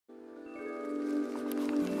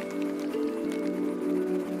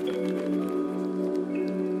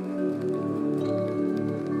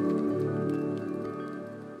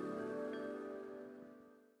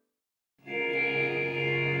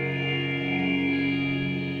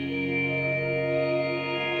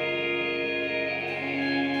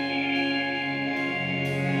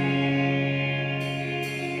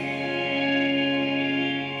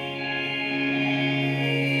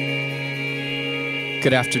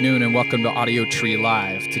Good afternoon and welcome to Audiotree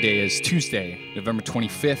Live. Today is Tuesday, November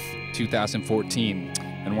 25th, 2014,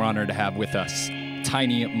 and we're honored to have with us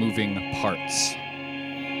Tiny Moving Parts.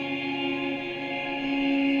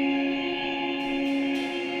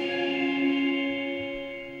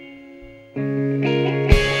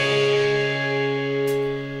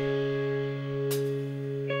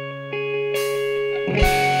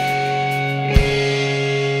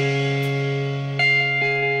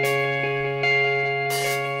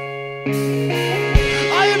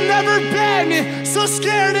 So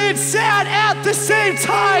scared and sad at the same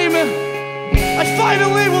time. I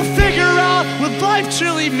finally will figure out what life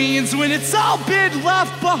truly means when it's all been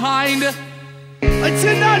left behind. I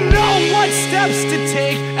did not know what steps to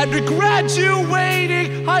take after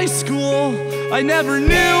graduating high school. I never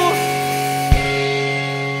knew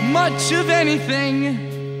much of anything.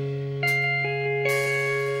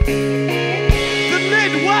 The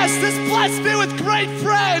Midwest has blessed me with great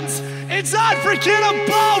friends. It's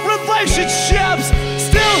unforgettable relationships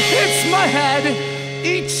still hits my head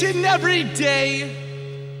each and every day.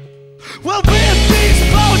 Well, if these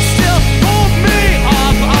boats still hold me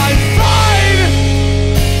up, I'm fine.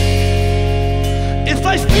 If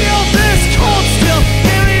I feel this cold still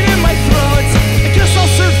buried in my throat, I guess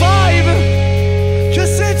I'll survive.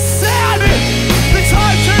 'Cause it's sad, the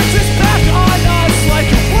time turns its back on us like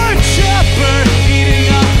a wood chipper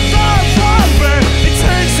eating up the lumber. It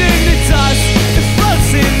turns into dust, it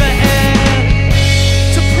floats in the air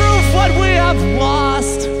to prove what we have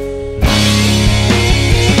lost.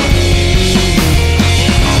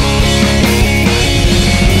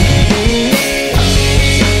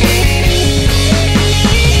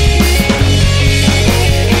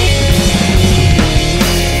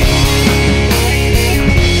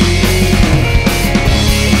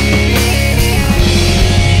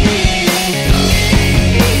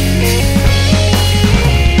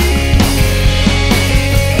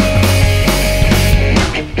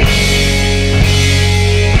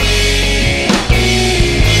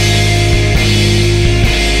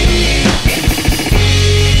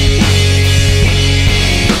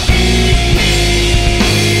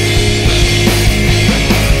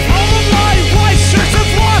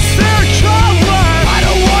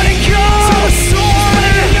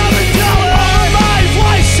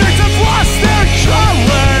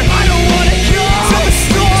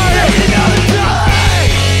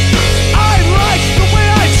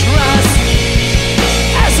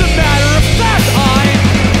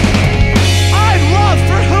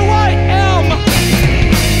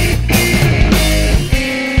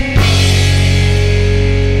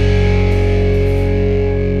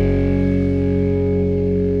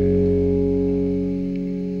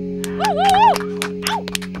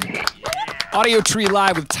 Audiotree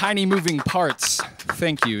Live with Tiny Moving Parts.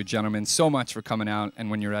 Thank you, gentlemen, so much for coming out.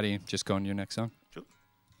 And when you're ready, just go into your next song. Cool.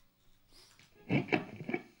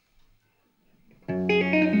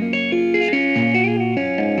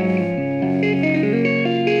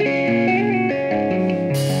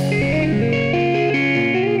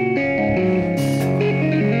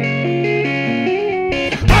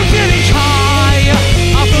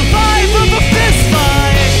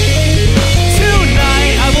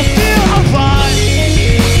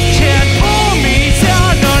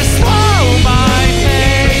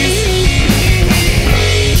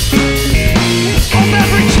 Oh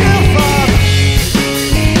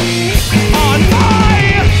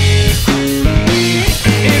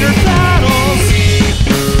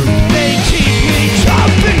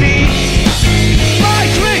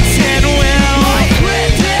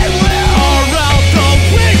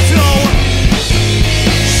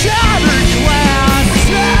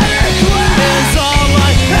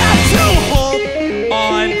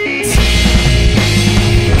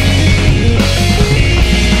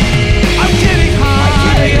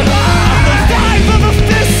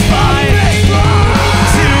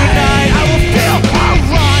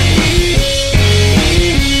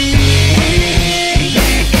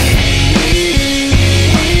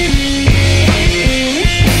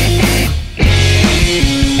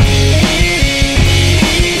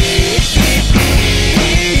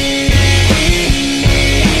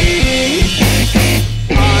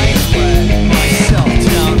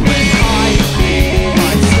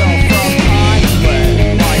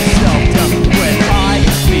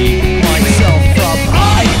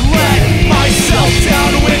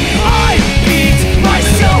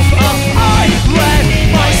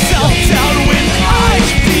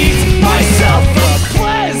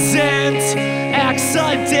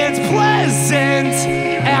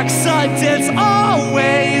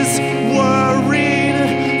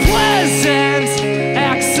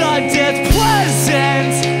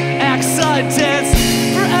accidents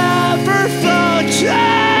forever focus.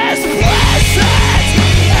 Pleasant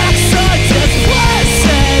accidents,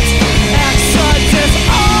 pleasant accidents,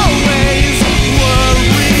 always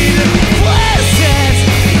worried. Pleasant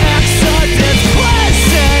accidents,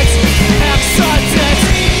 pleasant accidents,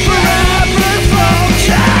 forever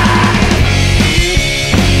focus.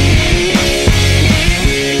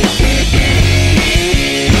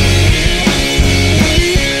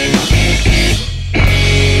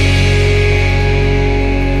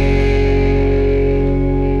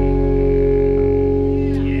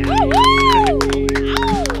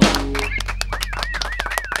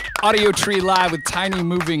 Audiotree Live with tiny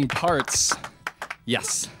moving parts.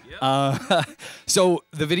 Yes. So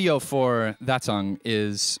the video for that song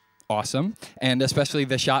is awesome, and especially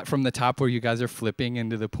the shot from the top where you guys are flipping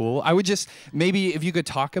into the pool. I would just, maybe if you could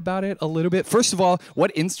talk about it a little bit. First of all,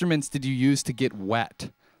 what instruments did you use to get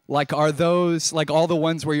wet? Like, are those, like, all the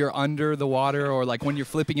ones where you're under the water, or like when you're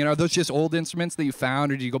flipping in, are those just old instruments that you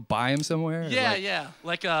found, or did you go buy them somewhere? Yeah, like, yeah.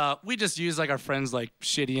 Like, we just use like our friends' like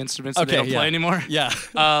shitty instruments that they don't play anymore. Yeah.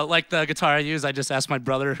 Like the guitar I use, I just asked my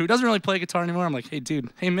brother, who doesn't really play guitar anymore. I'm like, hey, dude,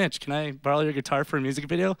 hey, Mitch, can I borrow your guitar for a music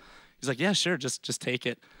video? He's like, yeah, sure, just take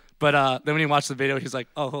it. But then when he watched the video, he's like,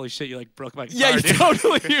 oh, holy shit, you like broke my guitar. Yeah, you dude.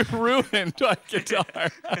 totally ruined my guitar.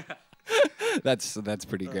 That's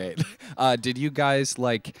pretty great. Did you guys,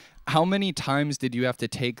 like, how many times did you have to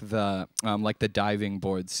take the like the diving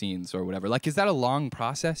board scenes or whatever? Like, is that a long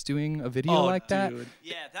process doing a video like that?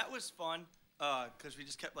 Yeah, that was fun because we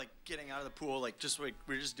just kept like getting out of the pool, like just like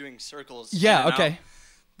we were just doing circles. Yeah. Okay.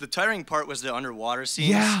 The tiring part was the underwater scenes.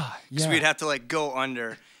 Yeah. Because we'd have to like go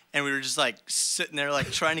under, and we were just like sitting there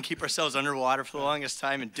like trying to keep ourselves underwater for the longest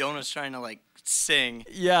time, and Dylan was trying to like sing.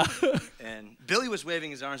 Yeah. And Billy was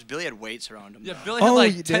waving his arms. Billy had weights around him. Yeah, though. Billy had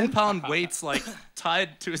like you did? 10-pound weights like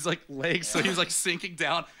tied to his like legs, so he was like sinking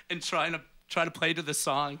down and trying to play to the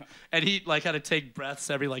song, and he like had to take breaths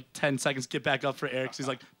every like 10 seconds, get back up for Eric. 'Cause he's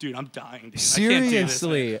like, dude, I'm dying. Dude. Seriously. I can't do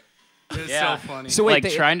this. It was so funny. So wait,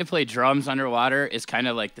 like trying to play drums underwater is kind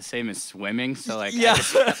of like the same as swimming. So like Yeah. I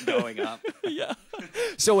just kept going up. Yeah.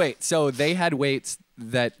 So wait, so they had weights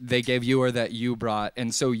that they gave you or that you brought,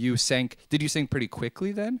 and so you sank. Did you sink pretty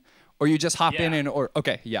quickly then? Or you just hop in Yeah. and, or,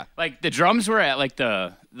 okay, yeah. Like the drums were at like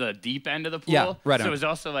the deep end of the pool. Yeah, right So on. it was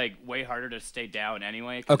also like way harder to stay down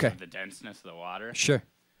anyway because Okay. of the denseness of the water. Sure.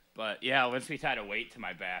 But yeah, once we tied a weight to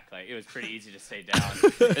my back, like it was pretty easy to stay down.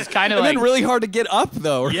 It's kind of And like then really hard to get up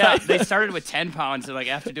though, right? yeah. They started with 10 pounds, and like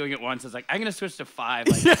after doing it once, I was like, I'm gonna switch to 5.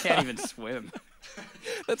 Like I can't even swim.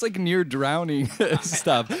 That's like near drowning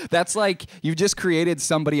stuff. That's like you've just created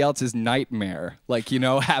somebody else's nightmare. Like, you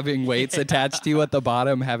know, having weights attached to you at the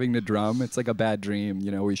bottom, having to drum. It's like a bad dream,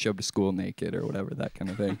 you know, where you show up to school naked or whatever, that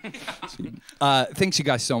kind of thing. So, thanks you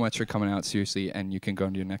guys so much for coming out, seriously, and you can go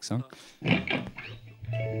into your next song.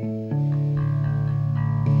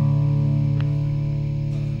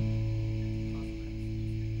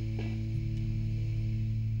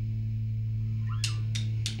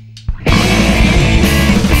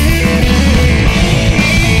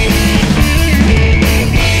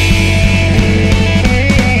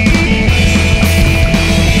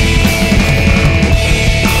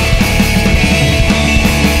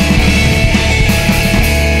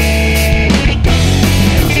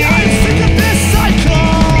 I'm sick of this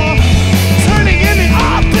cycle.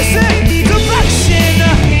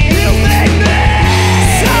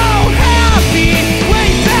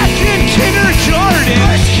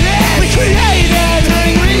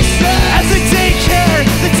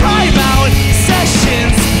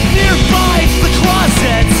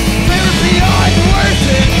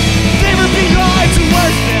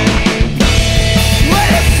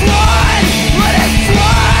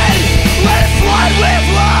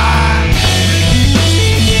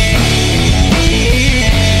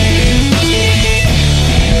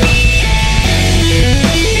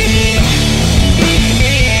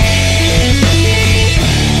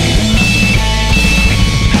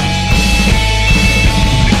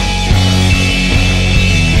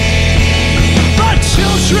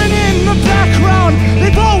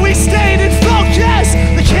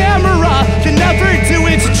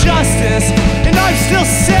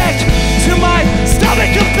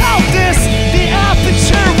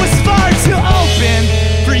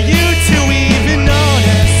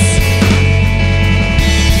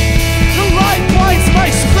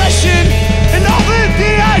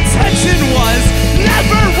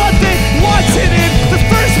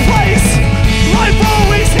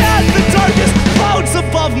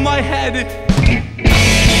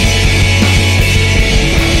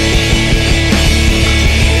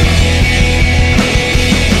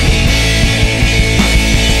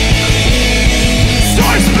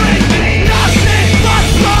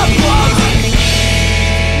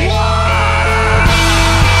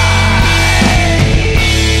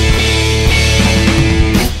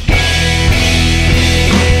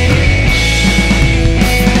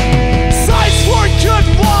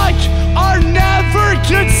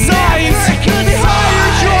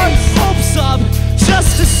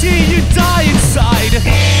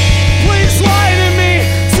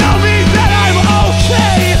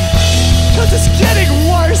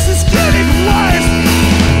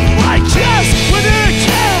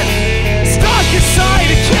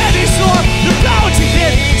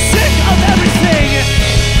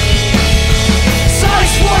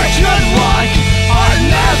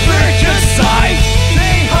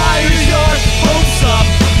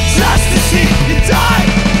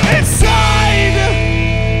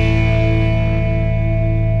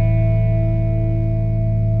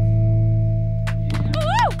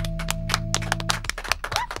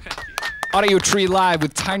 Audiotree Live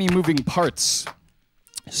with Tiny Moving Parts.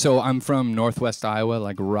 So I'm from Northwest Iowa,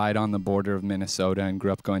 like right on the border of Minnesota, and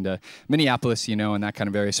grew up going to Minneapolis, you know, and that kind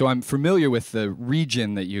of area. So I'm familiar with the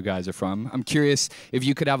region that you guys are from. I'm curious if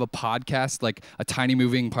you could have a podcast, like a Tiny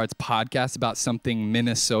Moving Parts podcast about something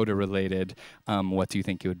Minnesota related. What do you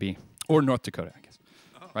think it would be? Or North Dakota, I guess.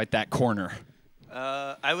 Right, that corner.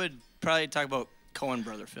 I would probably talk about Coen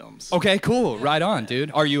Brother films. Okay, cool. Right on,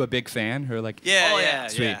 dude. Are you a big fan or like? Yeah,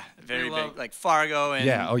 Sweet. yeah. Very big. Like Fargo and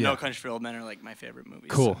No Country for Old Men are like my favorite movies.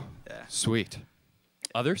 Cool. So, yeah. Sweet.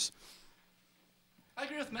 Others? I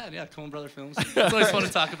agree with Matt. Yeah, Coen Brother films. It's always fun to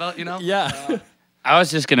talk about, you know? Yeah. I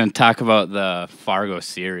was just gonna talk about the Fargo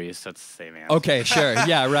series. That's the same answer. Okay, sure.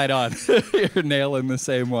 Yeah, right on. You're nailing the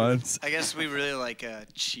same ones. I guess we really like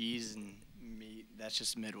cheese and meat. That's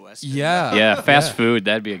just Midwest. Yeah. Yeah, fast food.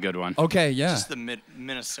 That'd be a good one. Okay, yeah. Just the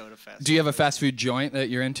Minnesota fast food. Do you have a fast food joint that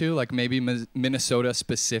you're into, like maybe Minnesota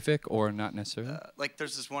specific or not necessarily? Like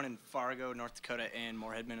there's this one in Fargo, North Dakota, and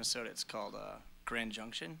Moorhead, Minnesota. It's called Grand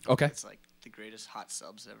Junction. Okay. It's like the greatest hot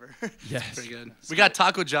subs ever. Yes. Pretty good. We got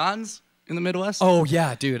Taco John's in the Midwest. Oh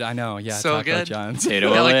yeah, dude, I know. Yeah, So Taco good. John's. Potato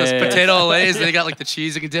They got like those Olays. potato olays. They got like the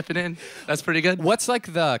cheese you can dip it in. That's pretty good. What's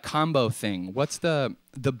like the combo thing? What's the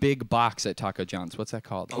big box at Taco John's? What's that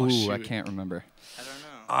called? Oh, Ooh, I shoot. can't remember. I don't know.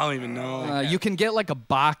 I don't even know. You can get like a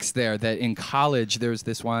box there that in college there's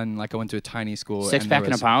this one, like I went to a tiny school. Six and pack there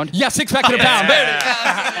in a was- pound? Yeah, 6-pack in a pound.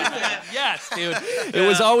 Yes, dude. It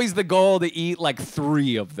was always the goal to eat like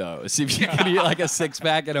 3 of those. If you could eat like a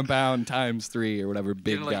 6-pack in a pound times 3 or whatever, big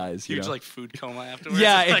Getting, like, guys. Huge you know? like food coma afterwards.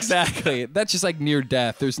 Yeah, It's like- exactly. That's just like near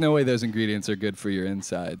death. There's no way those ingredients are good for your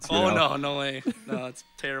insides. you Oh know? no way. No, it's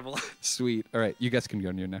terrible. Sweet. All right, you guys can go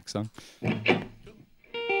on your next song.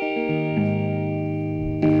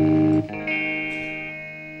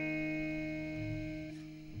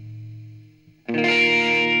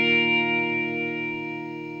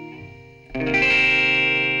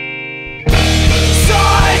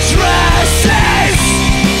 Sundresses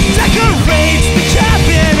decorate the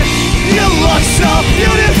cabin. You look so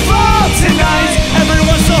beautiful tonight.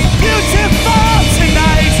 Everyone's so beautiful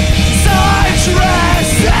tonight.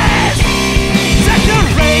 Sundresses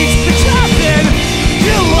decorate the cabin.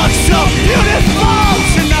 You look so beautiful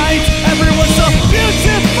tonight. Everyone's so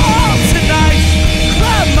beautiful tonight.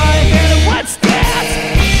 Grab my hand and let's dance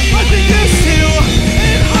like we used to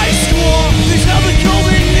in high school. These are the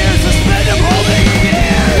golden years I spent them holding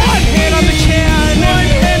dear. One hand on the can, one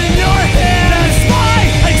hand in your hand. That's my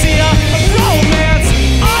idea of romance.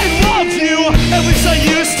 I love you, at least I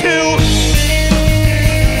used to.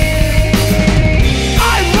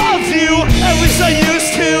 I love you, at least I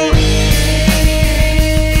used to.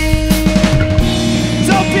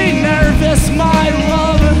 Don't be nervous, my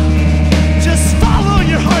love. Just follow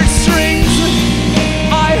your heartstrings.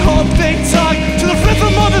 I hope they talk to the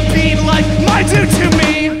rhythm of the beat like mine do to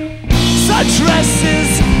me. Sundresses,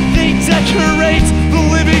 they decorate the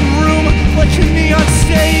living room like a neon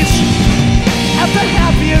stage. At the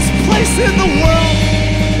happiest place in the world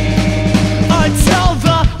until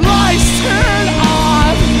the lights turn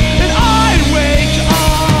on and I wake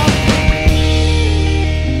up.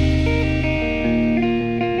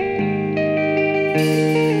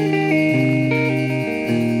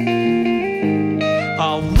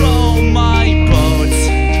 I'll row my boat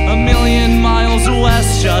a million miles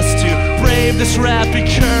west just to brave this rapid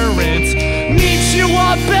current. Meet you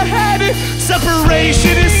up ahead.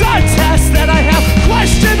 Separation is a test that I have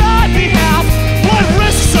questioned on behalf. What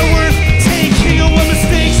risks are worth taking and what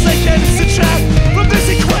mistakes I can subtract from this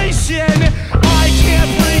equation? I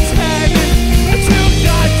can't pretend. I'm too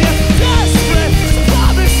goddamn desperate. So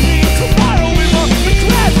promise me tomorrow we won't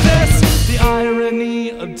regret this. The irony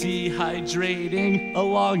of dehydrating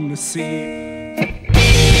along the sea.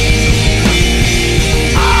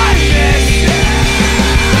 I miss you.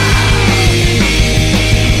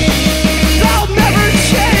 They'll never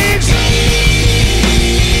change.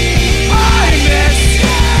 I miss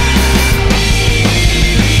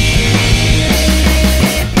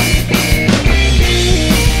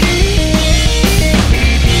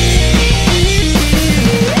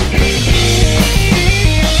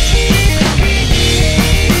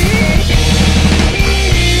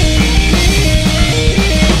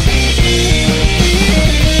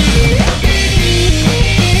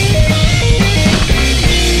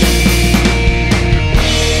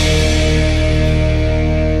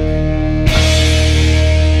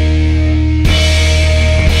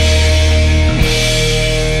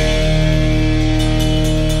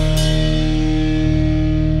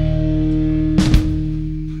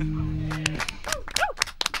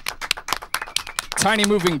Tiny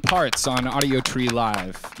moving parts on Audiotree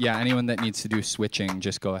Live. Yeah, anyone that needs to do switching,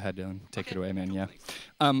 just go ahead and take it away, man. Yeah.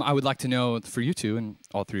 I would like to know for you two and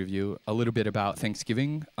all three of you a little bit about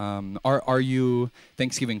Thanksgiving. Are you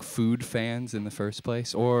Thanksgiving food fans in the first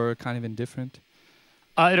place, or kind of indifferent?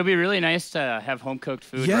 It'll be really nice to have home-cooked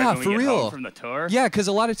food Yeah, right when for we get real. home from the tour. Yeah, because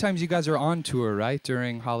a lot of times you guys are on tour, right,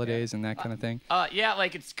 during holidays and that kind of thing. Yeah,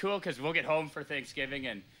 like it's cool because we'll get home for Thanksgiving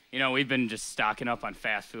and, you know, we've been just stocking up on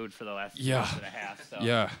fast food for the last month and a half. So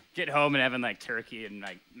Yeah. get home and having like turkey and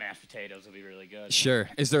like mashed potatoes will be really good. Sure.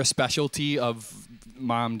 Is there a specialty of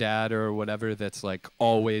mom, dad, or whatever that's like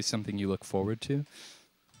always something you look forward to?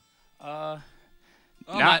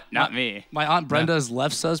 Not me. My Aunt Brenda's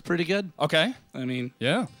lefsa's pretty good. Okay. I mean,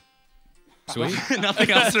 Yeah. Sweet.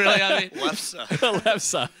 nothing else really. I mean,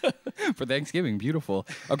 Lefsa. For Thanksgiving. Beautiful.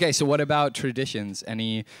 Okay, so what about traditions?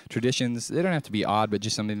 Any traditions? They don't have to be odd, but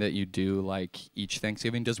just something that you do like each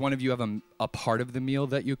Thanksgiving. Does one of you have a part of the meal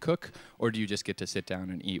that you cook, or do you just get to sit down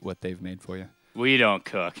and eat what they've made for you? We don't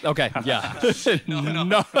cook. Okay, yeah. no. You don't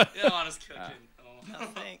want us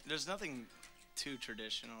cooking. There's nothing too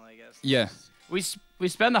traditional, I guess. Yeah. We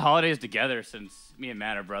spend the holidays together since me and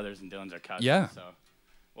Matt are brothers and Dylan's our cousin. Yeah. So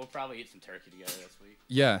we'll probably eat some turkey together this week.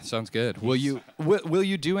 Yeah, sounds good. Will you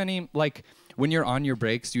do any, like, when you're on your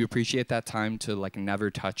breaks, do you appreciate that time to like never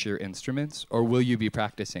touch your instruments, or will you be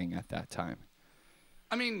practicing at that time?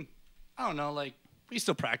 I mean, I don't know. Like, we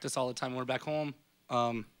still practice all the time when we're back home.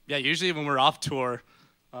 Yeah, usually when we're off tour,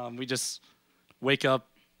 we just wake up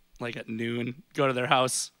like at noon, go to their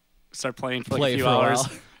house, start playing for like a few hours.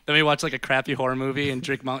 Then we watch like a crappy horror movie and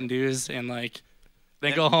drink Mountain Dews and like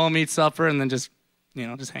then go home, eat supper, and then just hang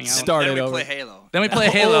out. Start Then it we over. play Halo. Then we play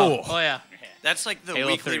Halo. Oh yeah. That's like the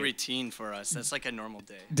Halo weekly 3. routine for us. That's like a normal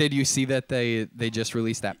day. Did you see that they just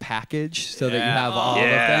released that package so that you have all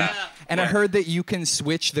Yeah. of them? And I heard that you can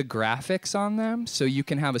switch the graphics on them, so you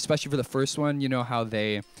can have, especially for the first one, you know how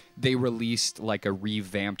they released like a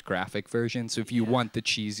revamped graphic version. So if you want the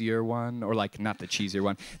cheesier one, or like not the cheesier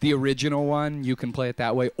one, the original one, you can play it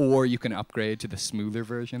that way, or you can upgrade to the smoother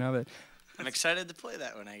version of it. I'm excited to play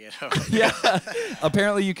that when I get home. Yeah.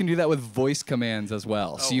 Apparently you can do that with voice commands as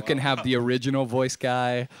well. So you can have the original voice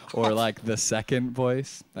guy or like the second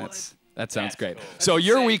voice. That sounds great. Cool. So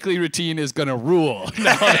your weekly routine is gonna rule.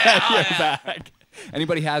 Now that you're back.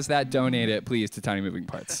 Anybody has that, donate it, please, to Tiny Moving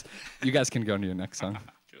Parts. You guys can go to your next song.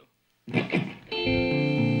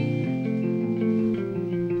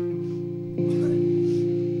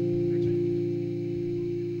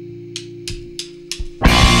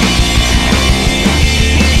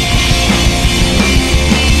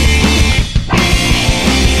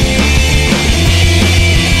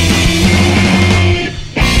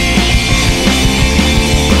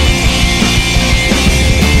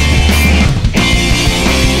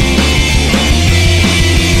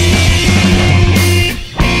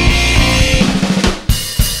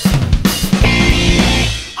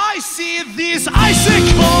 I see these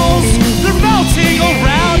icicles, they're melting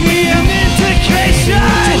around me, an indication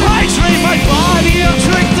to hydrate my body and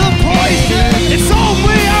drink the poison. It's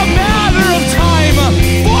only a matter of time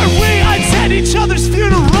before we attend each other's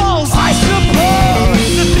funerals. I suppose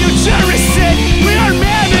the future is sick, we are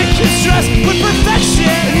mannequins dressed with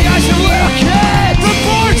perfection. The eyes of little kids, the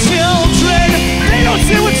poor children, they don't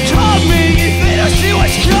see what's coming, they don't see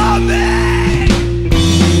what's coming.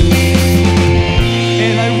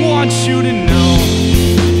 And I want you to know,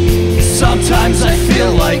 sometimes I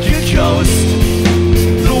feel like a ghost,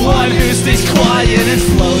 the one who stays quiet and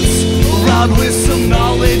floats around with some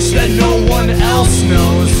knowledge that no one else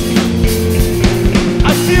knows.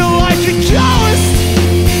 I feel like a ghost,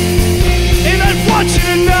 and I want you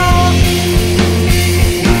to know.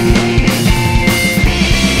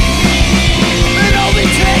 It only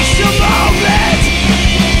takes a moment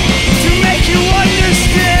to make you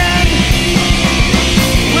understand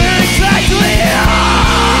where exactly a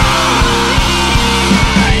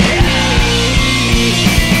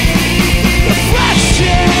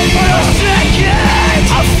fraction of a second,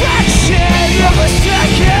 a fraction of a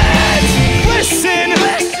second. Listen,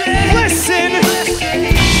 listen, listen.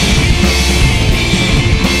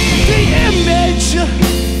 The image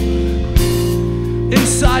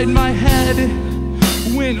inside my head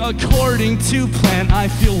went according to plan. I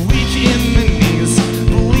feel weak in the knees,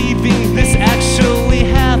 believing this actually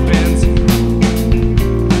happened.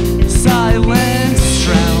 Silence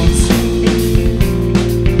drowns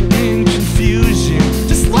in confusion.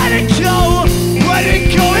 Just let it go, let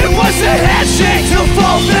it go. It was a handshake to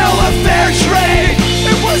fulfill a fair trade.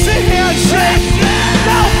 It was a handshake.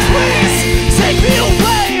 Now please take me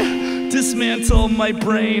away. Dismantle my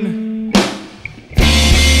brain.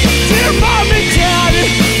 Dear mom and dad,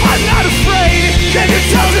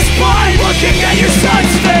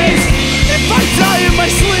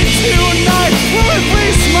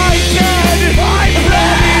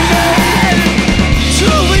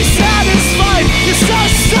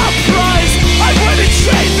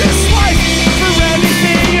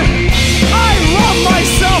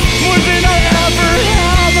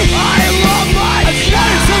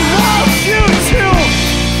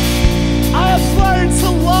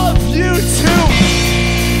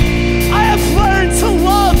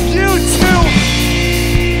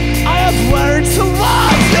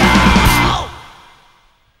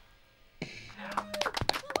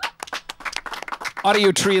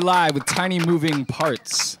 Audiotree Live with tiny moving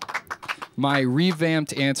parts. My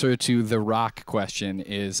revamped answer to the rock question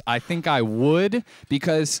is I think I would,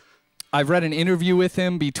 because I've read an interview with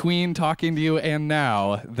him between talking to you and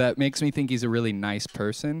now that makes me think he's a really nice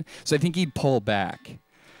person. So I think he'd pull back.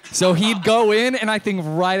 So he'd go in, and I think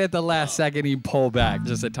right at the last second he'd pull back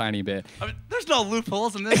just a tiny bit. I mean, there's no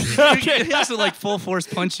loopholes in this. He has to like full force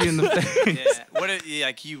punch you in the face. Yeah,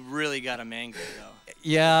 like you really got him angry though.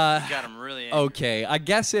 Yeah. You got him really angry. Okay, I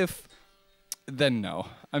guess then no.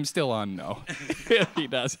 I'm still on no. He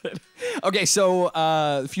does it. Okay, so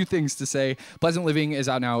a few things to say. Pleasant Living is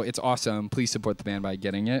out now. It's awesome. Please support the band by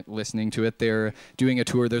getting it, listening to it. They're doing a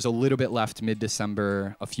tour. There's a little bit left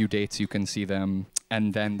mid-December, a few dates you can see them.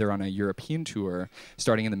 And then they're on a European tour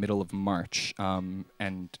starting in the middle of March,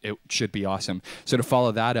 and it should be awesome. So to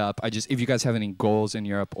follow that up, if you guys have any goals in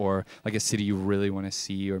Europe or like a city you really want to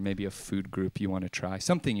see or maybe a food group you want to try,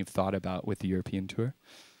 something you've thought about with the European tour?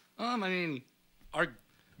 I mean, our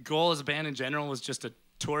goal as a band in general was just to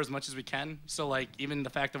tour as much as we can. So like even the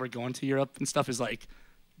fact that we're going to Europe and stuff is like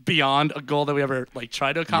beyond a goal that we ever like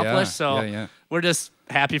tried to accomplish. We're just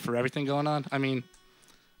happy for everything going on. I mean,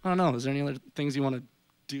 I don't know. Is there any other things you want to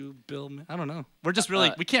do, Bill? I don't know. We're just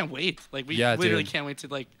really we can't wait. Like we literally can't wait to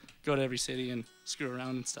like go to every city and screw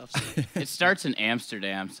around and stuff. So. It starts in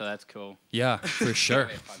Amsterdam, so that's cool. Yeah, for sure.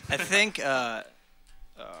 I think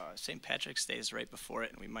St. Patrick's Day is right before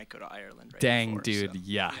it, and we might go to Ireland right Dang, before. dude, So,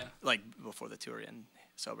 yeah. like before the tour and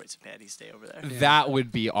celebrate St. Patty's Day over there. That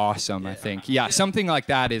would be awesome, I think. Yeah, something like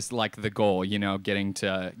that is like the goal, you know, getting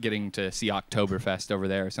to see Oktoberfest over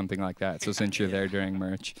there or something like that. So since you're there during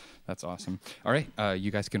merch, that's awesome. All right,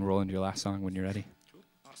 you guys can roll into your last song when you're ready. Cool.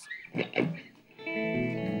 Awesome.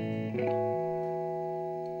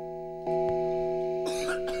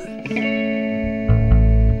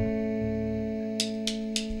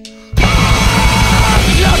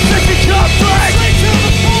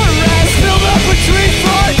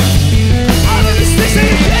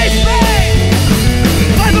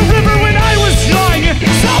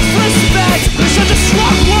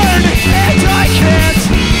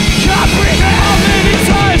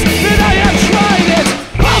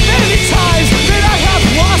 How many times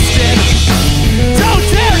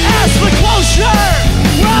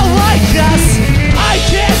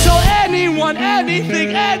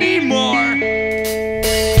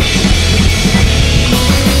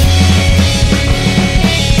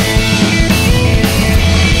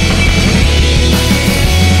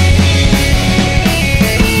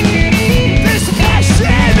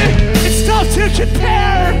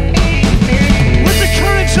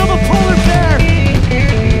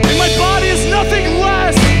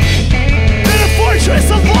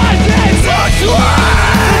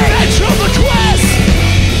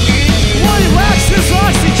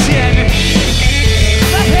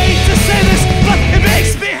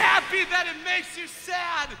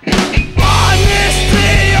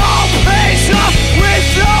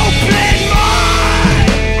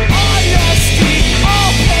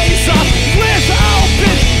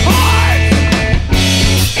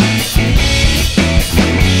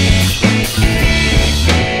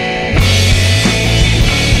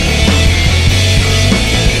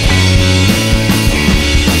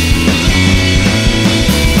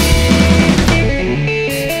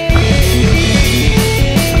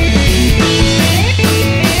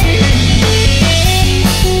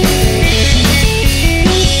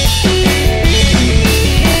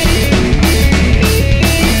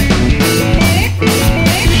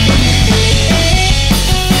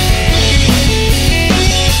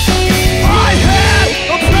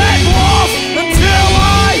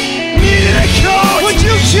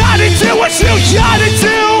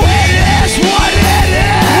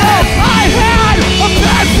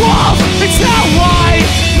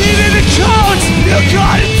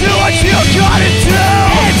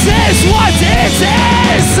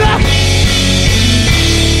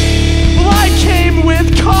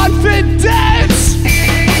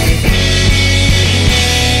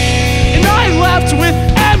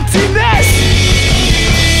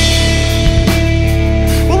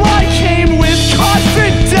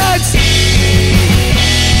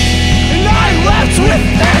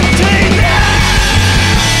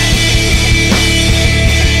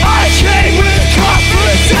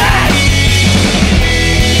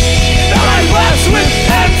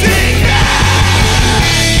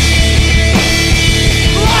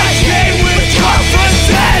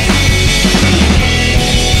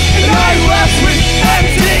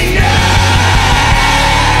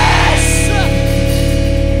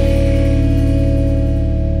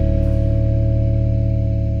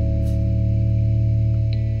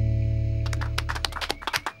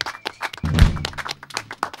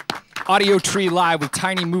Audiotree Live with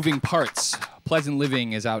Tiny Moving Parts. Pleasant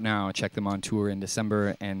Living is out now. Check them on tour in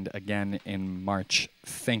December and again in March.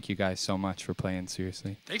 Thank you guys so much for playing,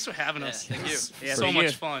 seriously. Thanks for having us. Thank you. Yeah, So thank much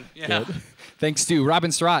you. fun. Yeah. Thanks to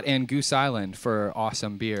Robin Surratt and Goose Island for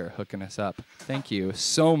awesome beer hooking us up. Thank you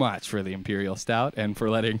so much for the Imperial Stout and for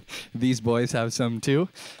letting these boys have some too.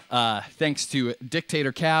 Thanks to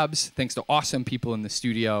Dictator Cabs. Thanks to awesome people in the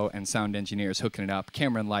studio and sound engineers hooking it up,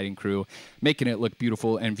 camera and lighting crew, making it look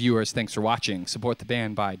beautiful, and viewers, thanks for watching. Support the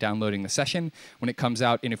band by downloading the session when it comes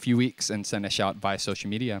out in a few weeks and send a shout via social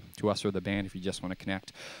media to us or the band if you just want to connect.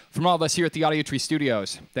 From all of us here at the Audiotree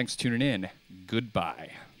Studios, thanks for tuning in.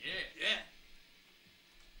 Goodbye. Yeah.